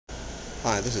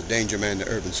Hi, this is DangerMan, the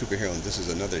urban superhero, and this is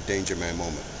another DangerMan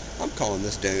moment. I'm calling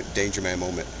this DangerMan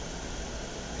moment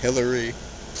Hillary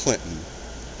Clinton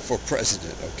for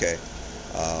president. Okay,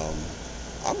 um,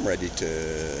 I'm ready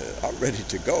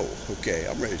to go. Okay,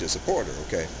 I'm ready to support her.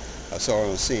 Okay, I saw her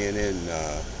on CNN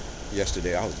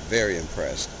yesterday. I was very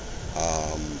impressed.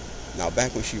 Um, Now,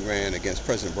 back when she ran against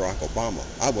President Barack Obama,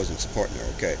 I wasn't supporting her.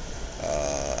 Okay,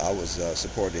 I was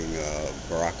supporting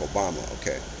Barack Obama.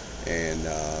 Okay, and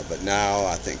but now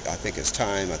I think it's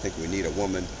time. I think we need a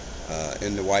woman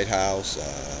in the White House,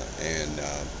 and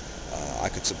I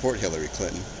could support Hillary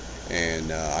Clinton,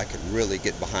 and I could really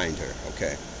get behind her.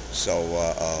 Okay, so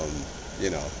you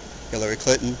know, Hillary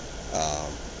Clinton, uh,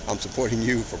 I'm supporting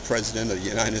you for president of the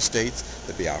United States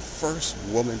to be our first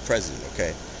woman president.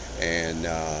 Okay, and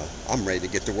I'm ready to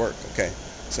get to work. Okay,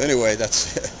 so anyway,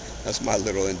 that's that's my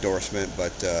little endorsement.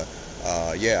 But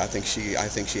yeah, I think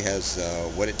she has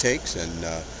what it takes, and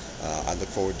I look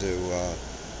forward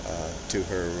to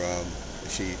her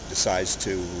if she decides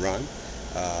to run.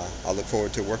 I look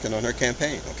forward to working on her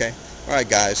campaign. Okay, all right,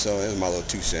 guys. So this is my little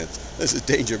 2 cents. This is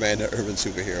Danger Man, the urban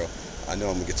superhero. I know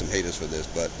I'm gonna get some haters for this,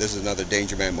 but this is another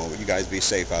Danger Man moment. You guys be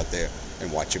safe out there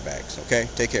and watch your backs. Okay,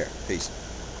 take care. Peace.